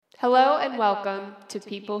Hello and welcome to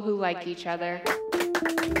People Who Like Each Other.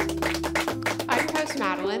 I'm your host,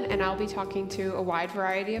 Madeline, and I'll be talking to a wide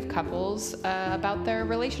variety of couples about their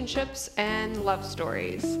relationships and love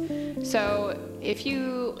stories. So if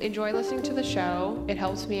you enjoy listening to the show, it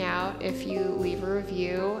helps me out if you leave a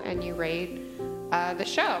review and you rate the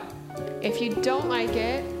show. If you don't like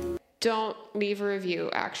it, don't leave a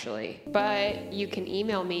review, actually. But you can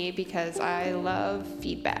email me because I love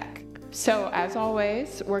feedback. So as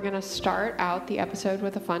always, we're going to start out the episode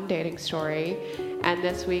with a fun dating story. And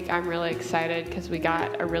this week I'm really excited because we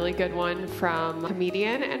got a really good one from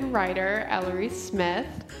comedian and writer Ellory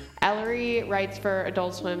Smith. Ellory writes for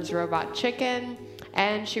Adult Swim's Robot Chicken,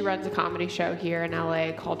 and she runs a comedy show here in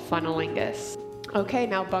LA called Funnelingus. Okay,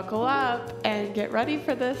 now buckle up and get ready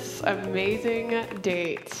for this amazing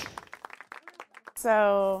date.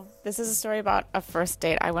 So this is a story about a first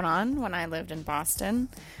date I went on when I lived in Boston.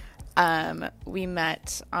 We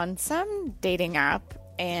met on some dating app,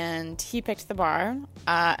 and he picked the bar,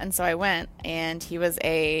 and so I went, and he was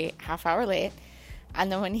a half hour late,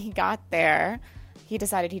 and then when he got there, he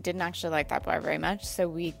decided he didn't actually like that bar very much, so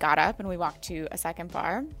we got up and we walked to a second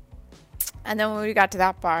bar, and then when we got to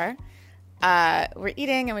that bar, we're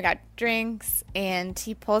eating and we got drinks, and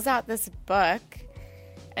he pulls out this book,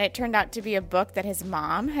 and it turned out to be a book that his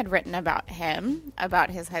mom had written about him, about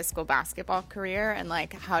his high school basketball career and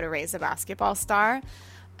like how to raise a basketball star,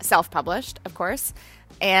 self-published, of course.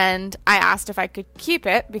 And I asked if I could keep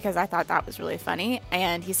it because I thought that was really funny.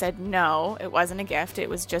 And he said, no, it wasn't a gift. It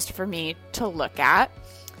was just for me to look at.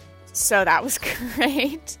 So that was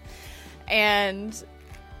great. And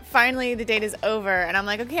finally the date is over and I'm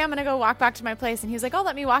like, okay, I'm going to go walk back to my place. And he was like, oh,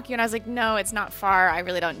 let me walk you. And I was like, no, it's not far. I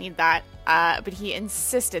really don't need that. But he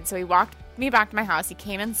insisted. So he walked me back to my house. He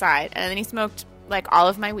came inside and then he smoked like all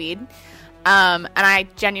of my weed. And I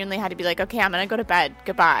genuinely had to be like, okay, I'm going to go to bed.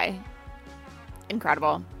 Goodbye.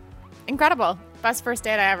 Incredible. Incredible. Best first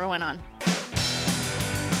date I ever went on.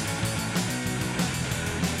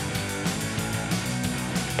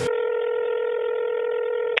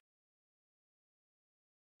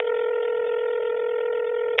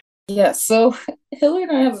 Yeah, so Hillary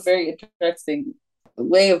and I have a very interesting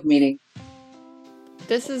way of meeting.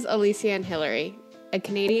 This is Alecia and Hillary, a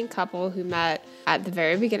Canadian couple who met at the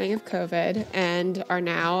very beginning of COVID and are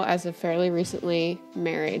now, as of fairly recently,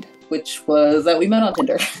 married. Which was that we met on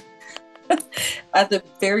Tinder at the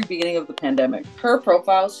very beginning of the pandemic. Her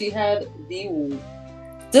profile, she had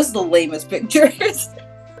just the lamest pictures.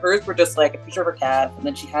 Hers were just like a picture of her cat, and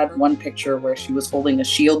then she had one picture where she was holding a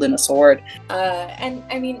shield and a sword. And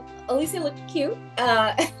I mean, Alecia looked cute,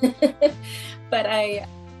 but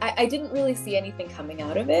I didn't really see anything coming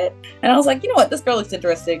out of it. And I was like, you know what, this girl looks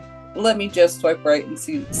interesting. Let me just swipe right and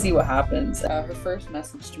see what happens. Her first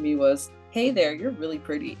message to me was, hey there, you're really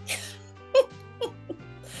pretty.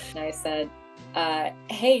 And I said,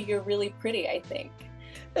 hey, you're really pretty, I think.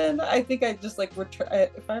 And I think I just like,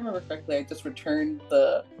 if I remember correctly, I just returned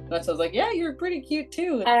the message. I was like, yeah, you're pretty cute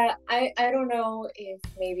too. I don't know if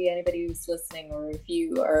maybe anybody who's listening or if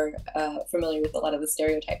you are familiar with a lot of the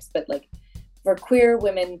stereotypes, but like for queer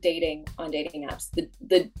women dating on dating apps,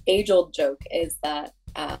 the age-old joke is that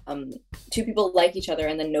two people like each other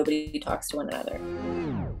and then nobody talks to one another.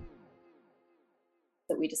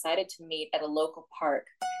 So we decided to meet at a local park.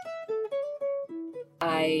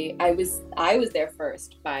 I was there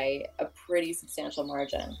first by a pretty substantial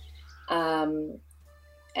margin.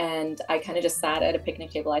 And I kind of just sat at a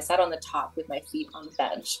picnic table. I sat on the top with my feet on the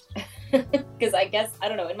bench. Because I guess, I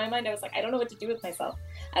don't know, in my mind I was like, I don't know what to do with myself.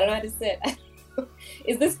 I don't know how to sit.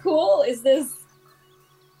 Is this cool? Is this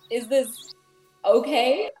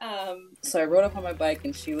okay? So I rode up on my bike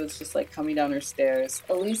and she was just like coming down her stairs.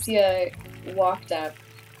 Alecia walked up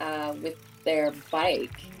with their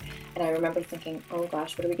bike. And I remember thinking, oh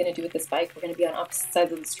gosh, what are we going to do with this bike? We're going to be on opposite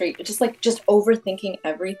sides of the street. Just overthinking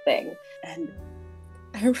everything. And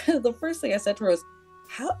I remember the first thing I said to her was,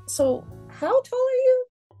 how tall are you?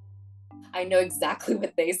 I know exactly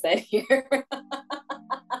what they said here.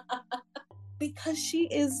 Because she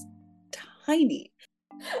is tiny.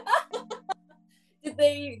 Did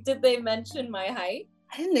they mention my height?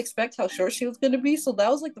 I didn't expect how short she was going to be, so that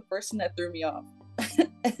was like the first thing that threw me off.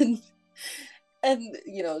 And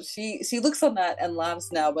you know, she looks on that and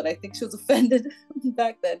laughs now, but I think she was offended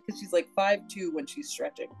back then because she's like 5'2" when she's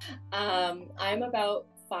stretching. I'm about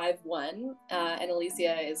 5'1", and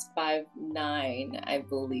Alecia is 5'9", I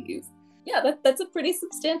believe. Yeah, that's a pretty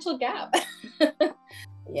substantial gap.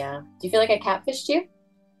 Yeah. Do you feel like I catfished you?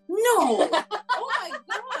 No! Oh my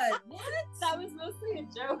god! What? That was mostly a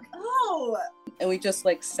joke. Oh! And we just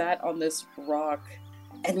like sat on this rock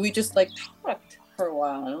and we just like talked for a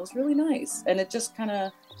while, and it was really nice. And it just kind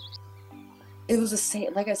of, it was the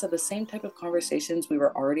same, like I said, the same type of conversations we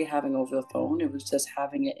were already having over the phone. It was just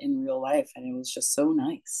having it in real life, and it was just so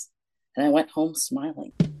nice. And I went home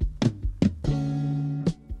smiling.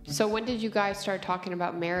 So when did you guys start talking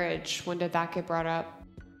about marriage? When did that get brought up?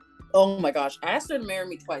 Oh my gosh, I asked her to marry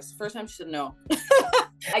me twice. The first time she said no.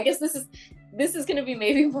 I guess this is going to be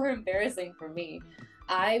maybe more embarrassing for me.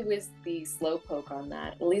 I was the slowpoke on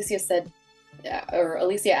that. Alecia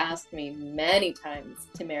asked me many times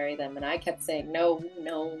to marry them, and I kept saying no,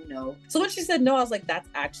 no, no. So when she said no, I was like, that's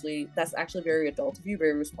actually very adult of you,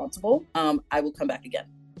 very responsible. I will come back again.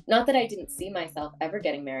 Not that I didn't see myself ever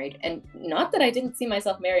getting married, and not that I didn't see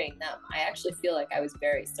myself marrying them. I actually feel like I was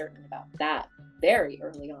very certain about that very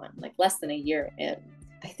early on, like less than a year in.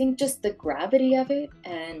 I think just the gravity of it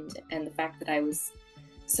and the fact that I was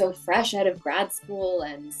so fresh out of grad school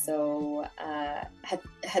and so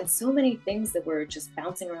had so many things that were just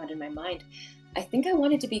bouncing around in my mind. I think I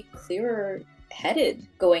wanted to be clearer headed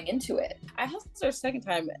going into it. I asked her a second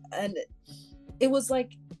time, and it was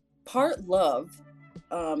like part love,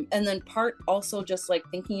 and then part also just like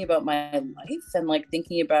thinking about my life and like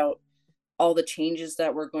thinking about all the changes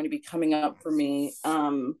that were going to be coming up for me,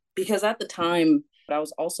 because at the time I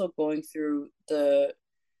was also going through the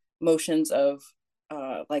motions of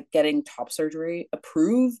like getting top surgery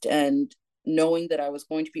approved and knowing that I was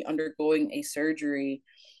going to be undergoing a surgery,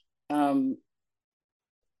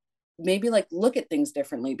 maybe like look at things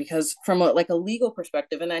differently, because from a legal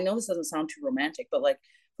perspective, and I know this doesn't sound too romantic, but like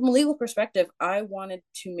from a legal perspective, I wanted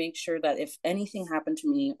to make sure that if anything happened to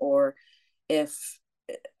me, or if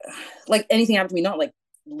like anything happened to me, not like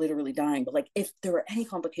literally dying, but like if there were any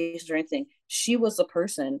complications or anything, she was the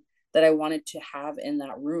person that I wanted to have in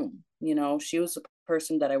that room. You know, she was the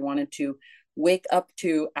person that I wanted to wake up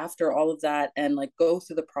to after all of that and like go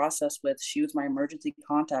through the process with. She was my emergency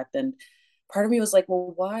contact. And part of me was like,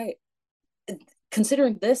 well, why,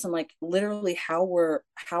 considering this and like literally how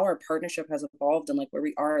our partnership has evolved and like where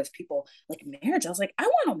we are as people, like marriage, I was like, I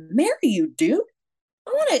want to marry you, dude.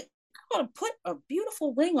 I want to put a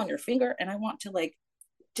beautiful ring on your finger, and I want to like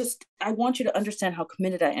I want you to understand how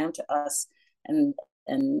committed I am to us and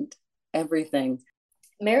everything.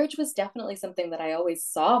 Marriage was definitely something that I always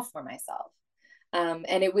saw for myself,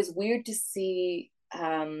 and it was weird to see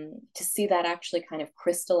that actually kind of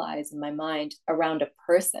crystallize in my mind around a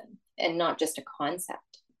person and not just a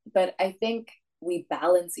concept. But I think we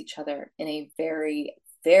balance each other in a very,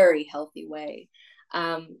 very healthy way.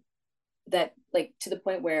 That like to the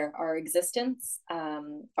point where our existence,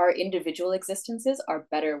 our individual existences are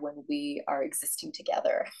better when we are existing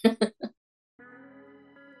together.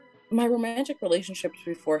 My romantic relationships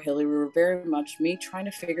before Hillary were very much me trying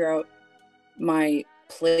to figure out my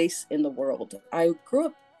place in the world. I grew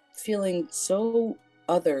up feeling so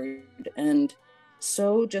othered and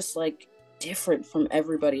so just like different from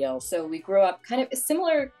everybody else. So we grew up kind of a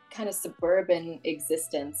similar kind of suburban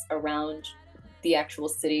existence around the actual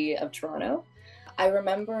city of Toronto. I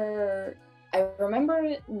remember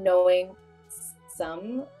knowing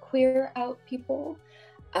some queer out people,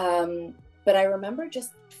 but I remember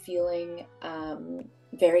just feeling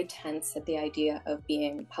very tense at the idea of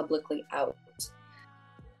being publicly out.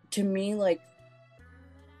 To me, like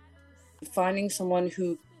finding someone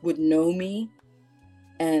who would know me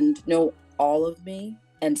and know all of me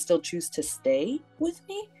and still choose to stay with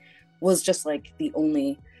me was just like the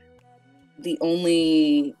only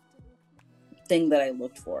thing that I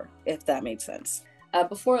looked for, if that made sense.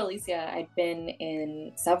 Before Alecia, I'd been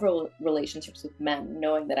in several relationships with men,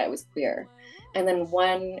 knowing that I was queer. And then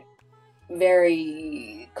one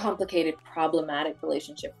very complicated, problematic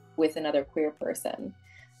relationship with another queer person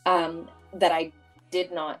that I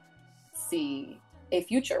did not see a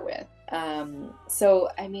future with. So,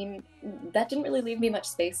 I mean, that didn't really leave me much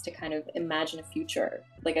space to kind of imagine a future,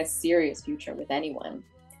 like a serious future with anyone,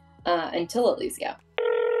 until Alecia.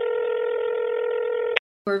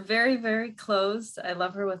 We're very, very close. I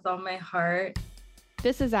love her with all my heart.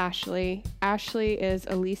 This is Ashley. Ashley is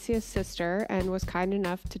Alecia's sister and was kind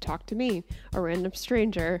enough to talk to me, a random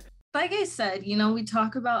stranger. Like I said, you know, we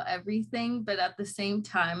talk about everything, but at the same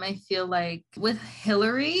time, I feel like with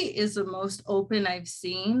Hillary is the most open I've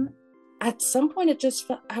seen. At some point, it just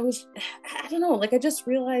felt, I don't know, like I just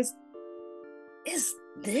realized, is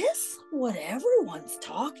this what everyone's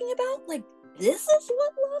talking about? Like, this is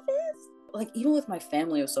what love is? Like, even with my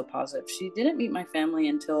family, it was so positive. She didn't meet my family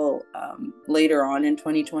until later on in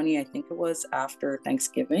 2020. I think it was after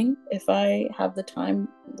Thanksgiving, if I have the time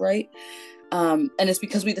right. And it's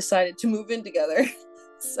because we decided to move in together.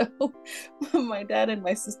 So my dad and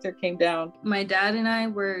my sister came down. My dad and I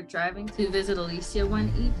were driving to visit Alecia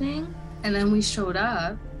one evening, and then we showed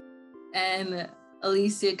up, and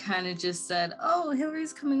Alecia kind of just said, "Oh,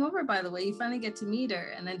 Hillary's coming over, by the way. You finally get to meet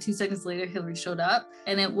her." And then 2 seconds later, Hillary showed up,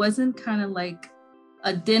 and it wasn't kind of like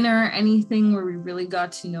a dinner or anything where we really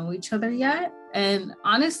got to know each other yet. And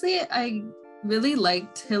honestly, I really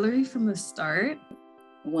liked Hillary from the start.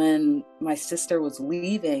 When my sister was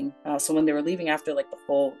leaving, so when they were leaving after like the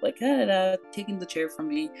whole like taking the chair from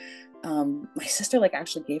me, my sister like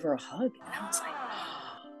actually gave her a hug, and I was like,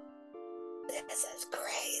 oh, this is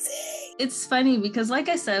crazy. It's funny because, like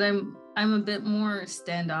I said, I'm a bit more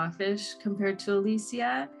standoffish compared to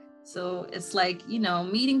Alecia. So it's like, you know,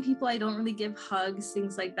 meeting people, I don't really give hugs,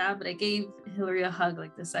 things like that. But I gave Hillary a hug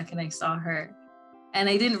like the second I saw her. And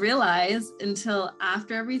I didn't realize until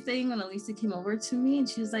after everything when Alecia came over to me and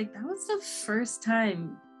she was like, that was the first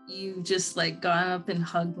time you just like gone up and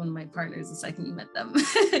hugged one of my partners the second you met them.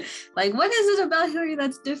 Like, what is it about Hillary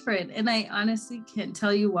that's different? And I honestly can't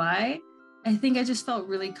tell you why. I think I just felt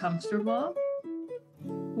really comfortable.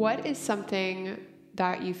 What is something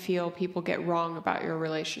that you feel people get wrong about your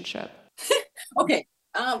relationship? Okay,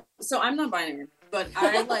 so I'm not binary, but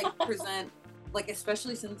I like present, like,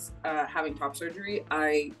 especially since having top surgery,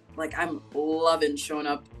 I'm loving showing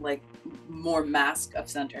up like more mask of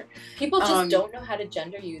center. People just don't know how to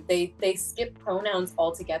gender you. They skip pronouns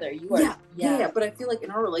altogether. You are yeah. But I feel like in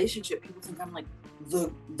our relationship, people think I'm like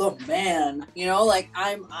the man, you know, like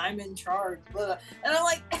I'm in charge, blah. And I'm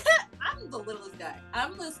like, I'm the littlest guy.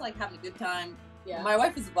 I'm just like having a good time. Yeah. My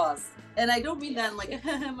wife is the boss, and I don't mean that in like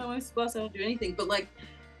my wife's the boss, I don't do anything, but like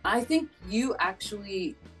I think you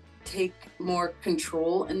actually take more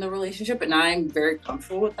control in the relationship, and I'm very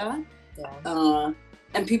comfortable with that. Yeah.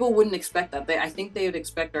 And people wouldn't expect that. I think they would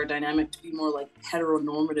expect our dynamic to be more like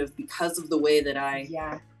heteronormative because of the way that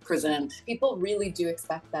I present. People really do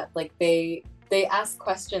expect that. Like they ask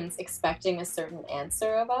questions expecting a certain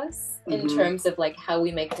answer of us in terms of like how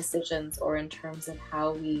we make decisions, or in terms of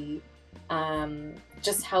how we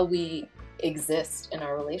just how we exist in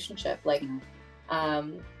our relationship. Like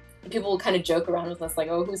people will kind of joke around with us like,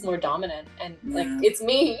 oh, who's more dominant? And like, it's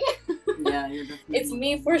me. Yeah, you're definitely it's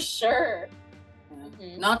me for sure.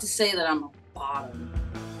 Yeah. Not to say that I'm a bottom.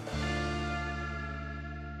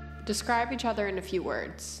 Describe each other in a few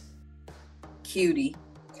words. Cutie.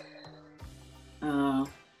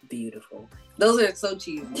 Beautiful. Those are so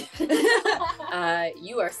cheesy.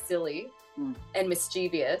 You are silly and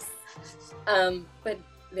mischievous, but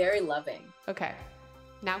very loving. Okay,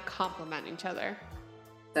 now compliment each other.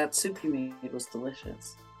 That soup you made was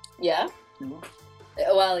delicious. Yeah? No.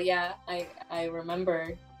 Well, yeah, I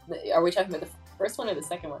remember. Are we talking about the first one or the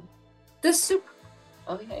second one? This soup.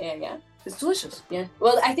 Oh, yeah. It's delicious. Yeah.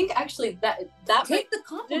 Well, I think actually that take the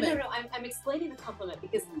compliment. No. I'm explaining the compliment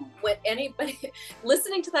because when anybody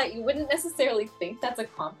listening to that, you wouldn't necessarily think that's a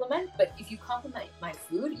compliment, but if you compliment my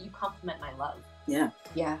food, you compliment my love. Yeah.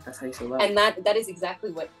 Yeah. That's how you show love. And that is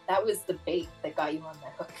exactly that was the bait that got you on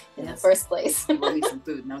that hook in the first place. Love me some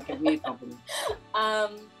food. Now give me a compliment.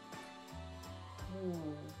 I'm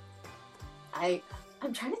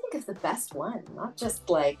trying to think of the best one, not just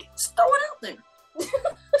like just throw it out there.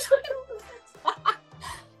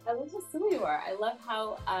 I love how silly you are. I love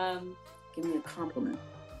how give me a compliment.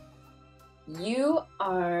 You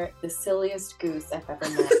are the silliest goose I've ever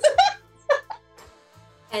met.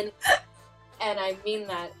 And I mean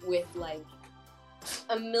that with like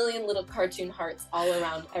a million little cartoon hearts all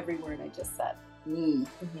around every word I just said. Ooh,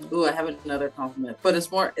 I have another compliment, but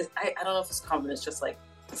it's more. I don't know if it's a compliment. It's just like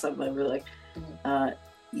something I really like.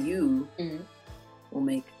 You will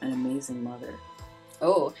make an amazing mother.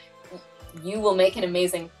 Oh, you will make an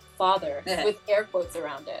amazing father with air quotes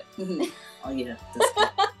around it. Oh yeah.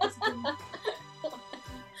 That's good.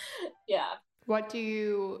 Yeah. What do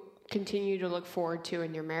you continue to look forward to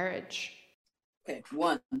in your marriage? Okay,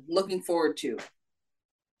 one, looking forward to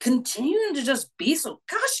continuing to just be so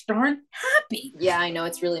gosh darn happy. Yeah, I know,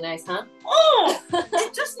 it's really nice, huh? Oh,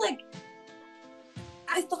 it just like,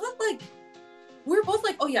 I thought like, we're both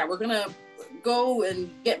like, oh yeah, we're gonna go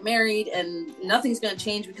and get married and nothing's gonna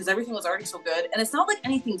change because everything was already so good. And it's not like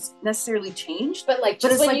anything's necessarily changed, but like,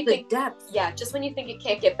 just when like you the think, depth. Yeah, just when you think it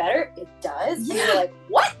can't get better, it does. Yeah. And you're like,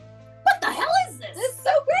 what the hell is this? This is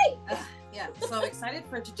so great. Yeah, so I'm excited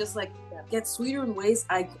for it to just like get sweeter in ways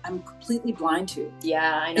I'm completely blind to.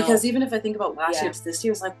 Yeah, I know. Because even if I think about last year to this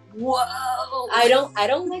year, it's like, whoa. I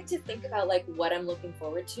don't like to think about like what I'm looking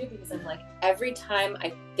forward to, because I'm like, every time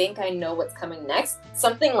I think I know what's coming next,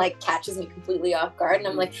 something like catches me completely off guard, and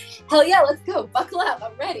I'm like, hell yeah, let's go, buckle up,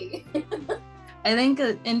 I'm ready. I think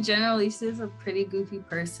in general, Alecia is a pretty goofy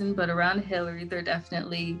person, but around Hillary, they're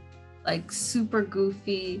definitely like super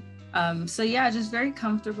goofy. So yeah, just very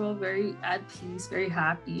comfortable, very at peace, very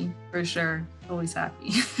happy for sure. Always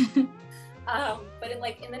happy. But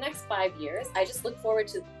in the next 5 years, I just look forward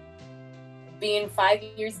to being 5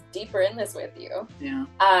 years deeper in this with you. Yeah.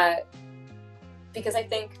 Because I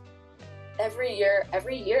think every year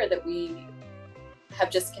that we have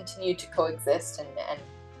just continued to coexist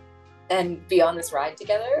and be on this ride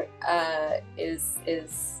together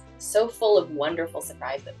is so full of wonderful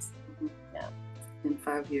surprises. Mm-hmm. Yeah. In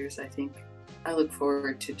 5 years, I think I look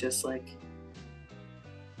forward to just like,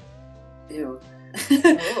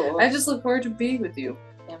 I just look forward to being with you.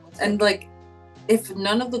 Yeah, and like, if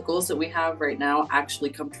none of the goals that we have right now actually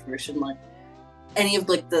come to fruition, like any of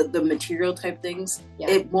like the material type things,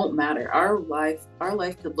 it won't matter. Our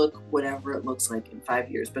life could look whatever it looks like in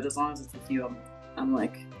 5 years, but as long as it's with you, I'm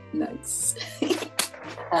like, nice.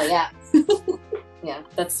 Oh yeah. Yeah,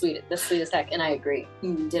 that's sweet. That's sweet as heck, and I agree.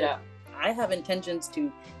 Ditto. I have intentions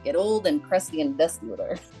to get old and crusty and dusty with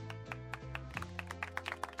her.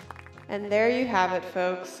 And there you have it,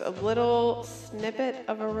 folks. A little snippet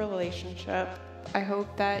of a relationship. I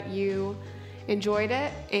hope that you enjoyed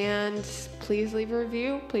it, and please leave a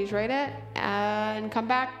review, please rate it, and come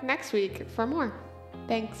back next week for more.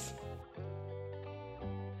 Thanks.